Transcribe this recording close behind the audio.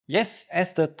Yes,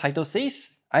 as the title says,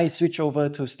 I switched over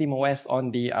to SteamOS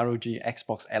on the ROG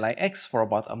Xbox Ally X for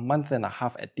about a month and a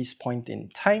half at this point in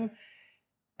time,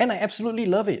 and I absolutely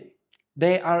love it.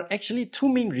 There are actually two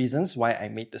main reasons why I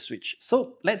made the switch,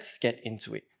 so let's get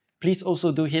into it. Please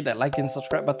also do hit that like and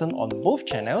subscribe button on both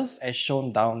channels as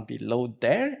shown down below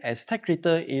there, as Tech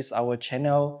Creator is our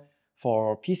channel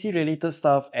for PC related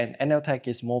stuff and NL Tech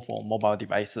is more for mobile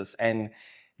devices, and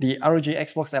the ROG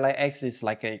Xbox Ally X is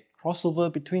like a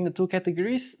crossover between the two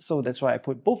categories, so that's why I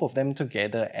put both of them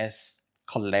together as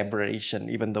collaboration,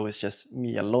 even though it's just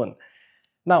me alone.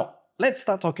 Now, let's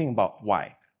start talking about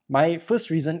why. My first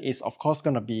reason is of course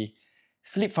gonna be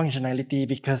sleep functionality,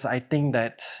 because I think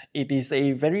that it is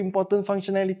a very important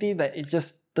functionality that it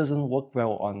just doesn't work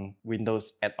well on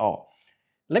Windows at all.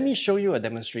 Let me show you a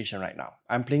demonstration right now.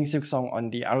 I'm playing Silksong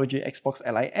on the ROG Xbox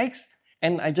Ally X,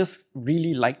 and I just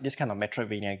really like this kind of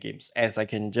Metroidvania games, as I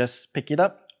can just pick it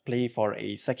up, play for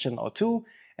a section or two,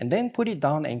 and then put it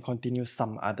down and continue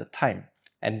some other time.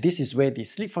 And this is where the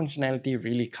sleep functionality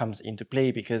really comes into play,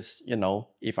 because, you know,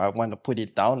 if I want to put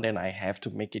it down, then I have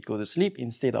to make it go to sleep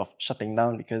instead of shutting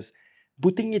down, because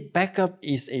booting it back up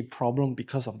is a problem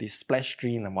because of the splash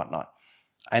screen and whatnot.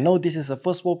 I know this is a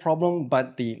first world problem,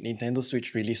 but the Nintendo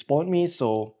Switch really spoiled me,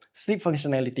 so sleep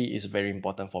functionality is very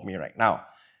important for me right now.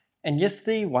 And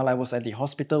yesterday, while I was at the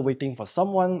hospital waiting for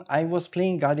someone, I was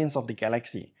playing Guardians of the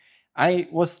Galaxy. I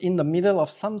was in the middle of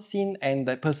some scene and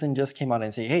that person just came out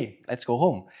and said, "Hey, let's go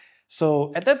home."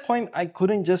 So at that point, I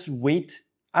couldn't just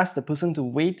ask the person to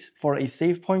wait for a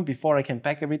save point before I can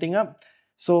pack everything up.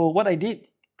 So what I did,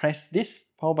 press this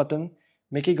power button,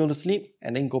 make it go to sleep,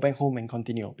 and then go back home and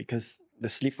continue, because the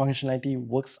sleep functionality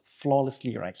works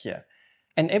flawlessly right here.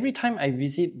 And every time I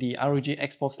visit the ROG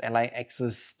Xbox Ally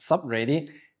X's subreddit,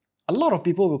 a lot of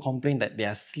people will complain that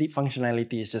their sleep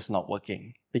functionality is just not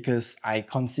working, because I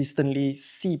consistently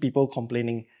see people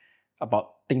complaining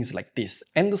about things like this.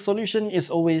 And the solution is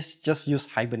always just use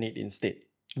Hibernate instead.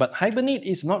 But Hibernate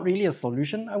is not really a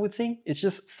solution, I would say. It's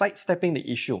just sidestepping the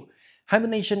issue.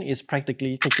 Hibernation is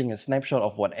practically taking a snapshot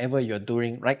of whatever you're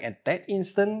doing right at that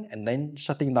instant and then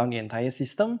shutting down the entire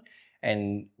system.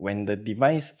 And when the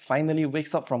device finally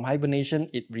wakes up from hibernation,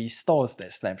 it restores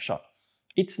that snapshot.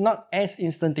 It's not as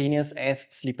instantaneous as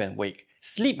sleep and wake.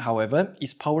 Sleep, however,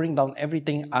 is powering down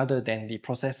everything other than the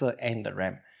processor and the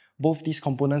RAM. Both these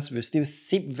components will still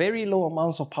sip very low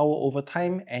amounts of power over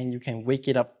time, and you can wake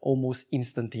it up almost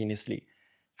instantaneously.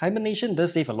 Hibernation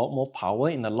does save a lot more power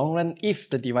in the long run if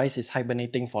the device is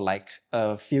hibernating for like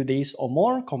a few days or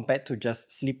more compared to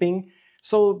just sleeping.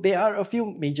 So there are a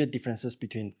few major differences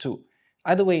between the two.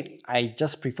 Either way, I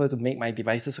just prefer to make my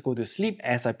devices go to sleep,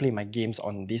 as I play my games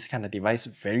on this kind of device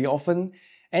very often.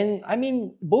 And I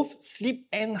mean, both sleep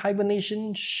and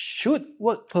hibernation should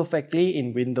work perfectly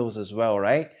in Windows as well,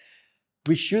 right?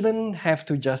 We shouldn't have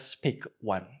to just pick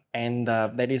one. And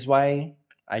that is why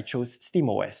I chose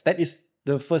SteamOS. That is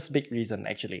the first big reason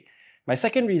actually. My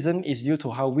second reason is due to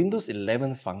how Windows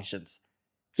 11 functions.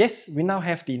 Yes, we now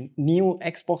have the new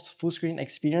Xbox full screen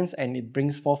experience, and it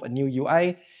brings forth a new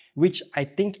UI, which I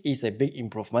think is a big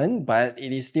improvement, but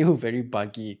it is still very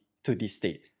buggy to this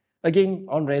date. Again,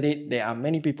 on Reddit, there are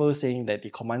many people saying that the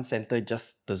command center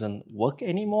just doesn't work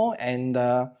anymore, and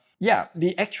yeah,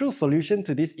 the actual solution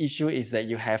to this issue is that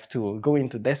you have to go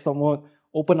into desktop mode,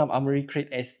 open up Armoury Crate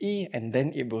SE, and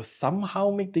then it will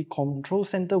somehow make the control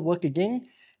center work again,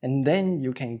 and then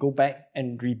you can go back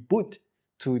and reboot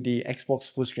to the Xbox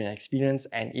full screen experience,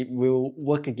 and it will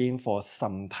work again for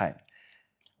some time.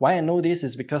 Why I know this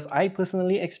is because I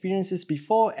personally experienced this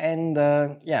before, and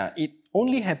yeah, it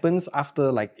only happens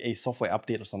after like a software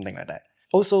update or something like that.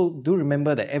 Also, do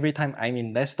remember that every time I'm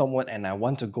in desktop mode and I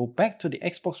want to go back to the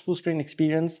Xbox full screen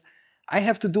experience, I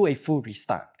have to do a full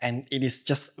restart, and it is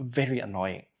just very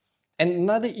annoying. And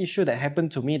another issue that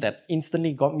happened to me that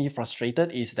instantly got me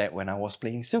frustrated is that when I was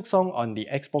playing Silksong on the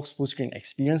Xbox full screen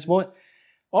experience mode,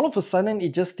 all of a sudden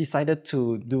it just decided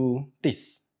to do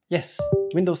this. Yes,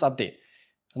 Windows Update.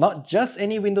 Not just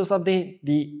any Windows Update,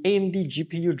 the AMD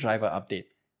GPU driver update.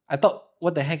 I thought,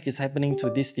 what the heck is happening to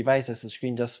this device, as the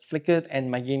screen just flickered and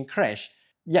my game crashed.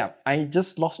 Yeah, I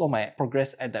just lost all my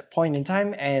progress at that point in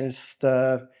time, as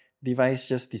the device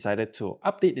just decided to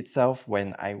update itself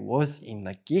when I was in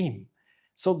the game.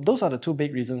 So those are the two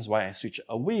big reasons why I switched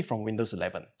away from Windows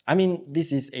 11. I mean,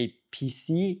 this is a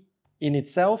PC in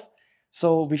itself,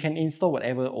 so we can install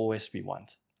whatever OS we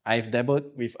want. I've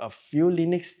dabbled with a few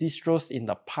Linux distros in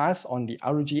the past on the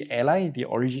ROG Ally, the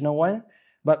original one,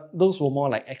 but those were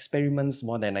more like experiments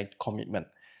more than a commitment.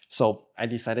 So I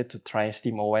decided to try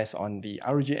SteamOS on the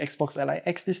ROG Xbox Ally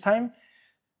X this time.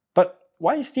 But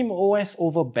why SteamOS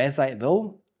over Bazzite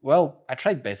though? Well, I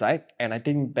tried Bazzite, and I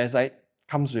think Bazzite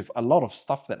comes with a lot of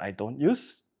stuff that I don't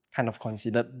use, kind of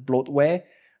considered bloatware,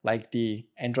 like the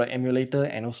Android emulator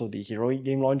and also the Heroic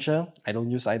game launcher. I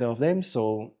don't use either of them,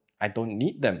 so I don't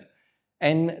need them.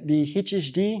 And the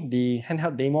HHD, the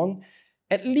handheld daemon,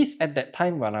 at least at that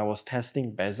time when I was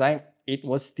testing Bazzite, it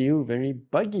was still very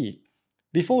buggy.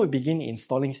 Before we begin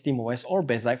installing SteamOS or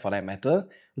Bazzite for that matter,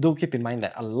 do keep in mind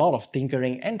that a lot of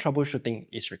tinkering and troubleshooting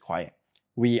is required.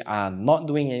 We are not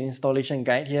doing an installation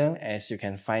guide here, as you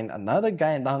can find another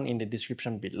guide down in the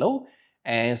description below,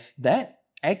 as that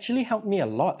actually helped me a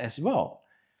lot as well.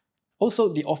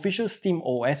 Also, the official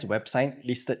SteamOS website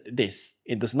listed this.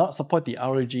 It does not support the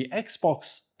ROG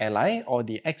Xbox Ally or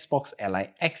the Xbox Ally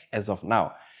X as of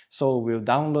now. So we'll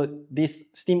download this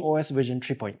SteamOS version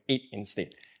 3.8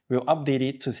 instead. We'll update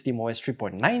it to SteamOS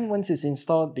 3.9 once it's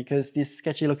installed, because this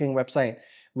sketchy looking website,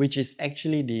 which is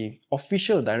actually the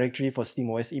official directory for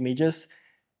SteamOS images,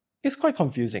 is quite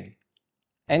confusing.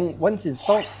 And once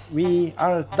installed, we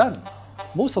are done.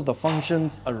 Most of the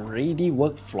functions already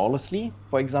work flawlessly.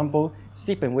 For example,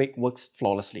 sleep and wake works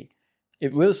flawlessly.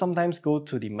 It will sometimes go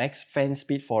to the max fan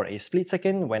speed for a split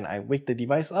second when I wake the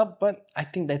device up, but I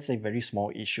think that's a very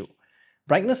small issue.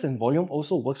 Brightness and volume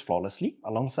also works flawlessly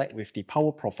alongside with the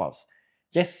power profiles.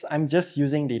 Yes, I'm just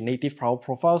using the native power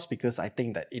profiles because I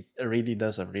think that it already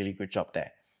does a really good job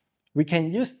there. We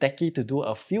can use Decky to do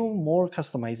a few more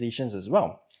customizations as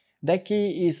well.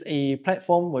 Decky is a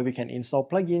platform where we can install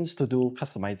plugins to do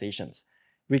customizations.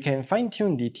 We can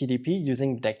fine-tune the TDP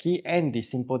using Decky and the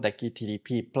Simple Decky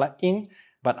TDP plugin,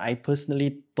 but I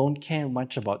personally don't care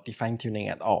much about the fine-tuning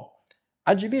at all.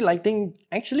 RGB lighting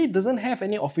actually doesn't have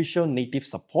any official native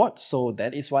support, so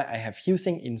that is why I have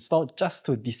HueSync installed just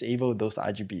to disable those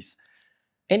RGBs.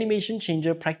 Animation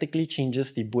Changer practically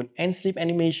changes the boot and sleep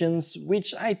animations,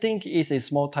 which I think is a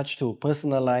small touch to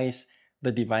personalize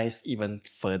the device even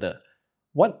further.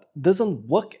 What doesn't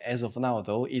work as of now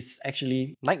though is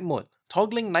actually night mode.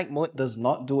 Toggling night mode does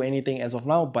not do anything as of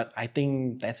now, but I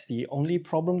think that's the only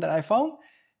problem that I found.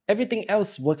 Everything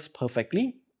else works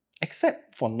perfectly,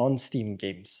 except for non-Steam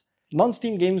games.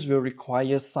 Non-Steam games will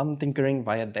require some tinkering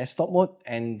via desktop mode,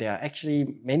 and there are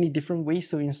actually many different ways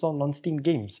to install non-Steam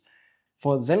games.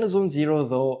 For Xenozone Zero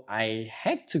though, I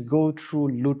had to go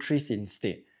through Lutris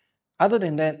instead. Other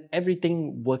than that,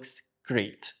 everything works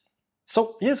great.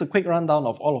 So here's a quick rundown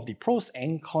of all of the pros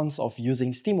and cons of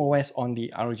using SteamOS on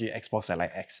the ROG Xbox Ally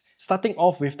X. Starting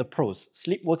off with the pros,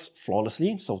 sleep works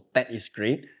flawlessly, so that is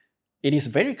great. It is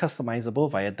very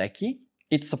customizable via Decky.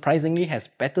 It surprisingly has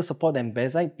better support than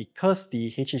Bazzite because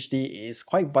the HHD is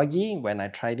quite buggy when I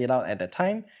tried it out at the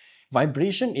time.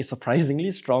 Vibration is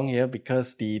surprisingly strong here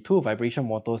because the two vibration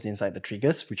motors inside the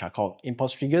triggers, which are called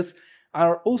impulse triggers,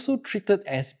 are also treated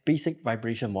as basic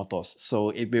vibration motors, so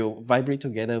it will vibrate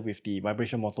together with the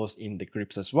vibration motors in the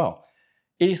grips as well.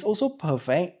 It is also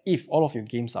perfect if all of your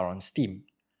games are on Steam.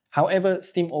 However,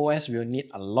 SteamOS will need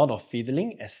a lot of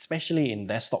fiddling, especially in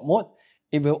desktop mode.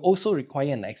 It will also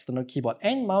require an external keyboard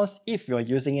and mouse if you're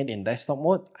using it in desktop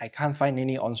mode. I can't find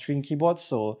any on-screen keyboards,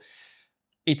 so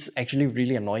it's actually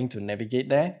really annoying to navigate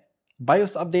there.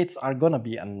 BIOS updates are gonna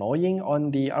be annoying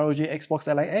on the ROG Xbox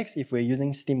Ally X if we're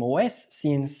using SteamOS,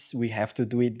 since we have to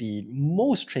do it the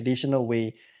most traditional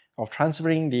way of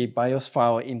transferring the BIOS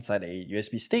file inside a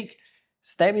USB stick,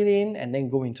 stab it in, and then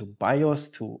go into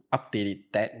BIOS to update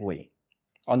it that way.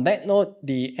 On that note,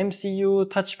 the MCU,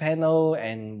 touch panel,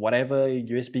 and whatever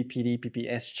USB PD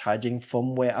PPS charging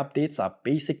firmware updates are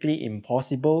basically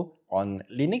impossible on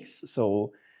Linux,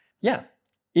 so yeah.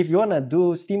 If you wanna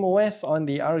do SteamOS on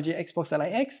the ROG Xbox Ally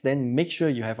X, then make sure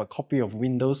you have a copy of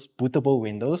Windows, bootable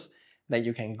Windows, that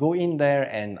you can go in there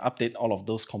and update all of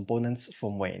those components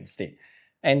firmware instead.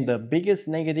 And the biggest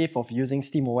negative of using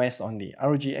SteamOS on the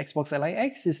ROG Xbox Ally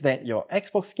X is that your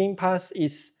Xbox Game Pass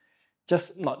is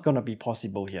just not gonna be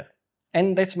possible here.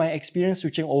 And that's my experience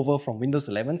switching over from Windows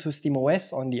 11 to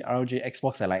SteamOS on the ROG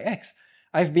Xbox Ally X.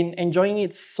 I've been enjoying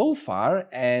it so far,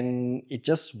 and it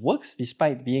just works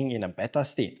despite being in a beta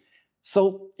state.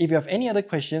 So if you have any other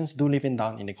questions, do leave it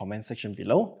down in the comment section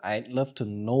below. I'd love to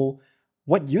know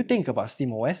what you think about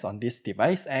SteamOS on this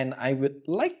device, and I would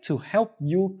like to help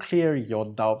you clear your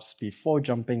doubts before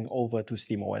jumping over to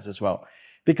SteamOS as well,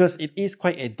 because it is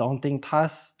quite a daunting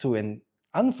task to an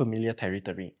unfamiliar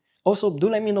territory. Also, do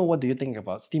let me know what do you think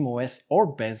about SteamOS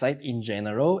or Bazzite in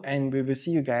general, and we will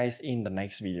see you guys in the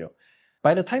next video.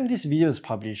 By the time this video is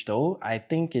published though, I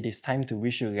think it is time to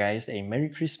wish you guys a Merry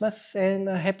Christmas and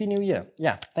a Happy New Year.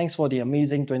 Yeah, thanks for the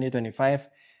amazing 2025,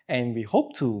 and we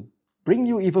hope to bring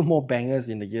you even more bangers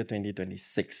in the year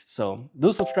 2026. So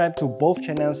do subscribe to both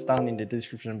channels down in the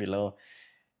description below.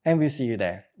 and we'll see you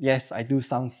there. Yes, I do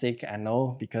sound sick, I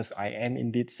know, because I am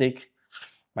indeed sick.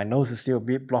 My nose is still a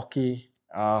bit blocky.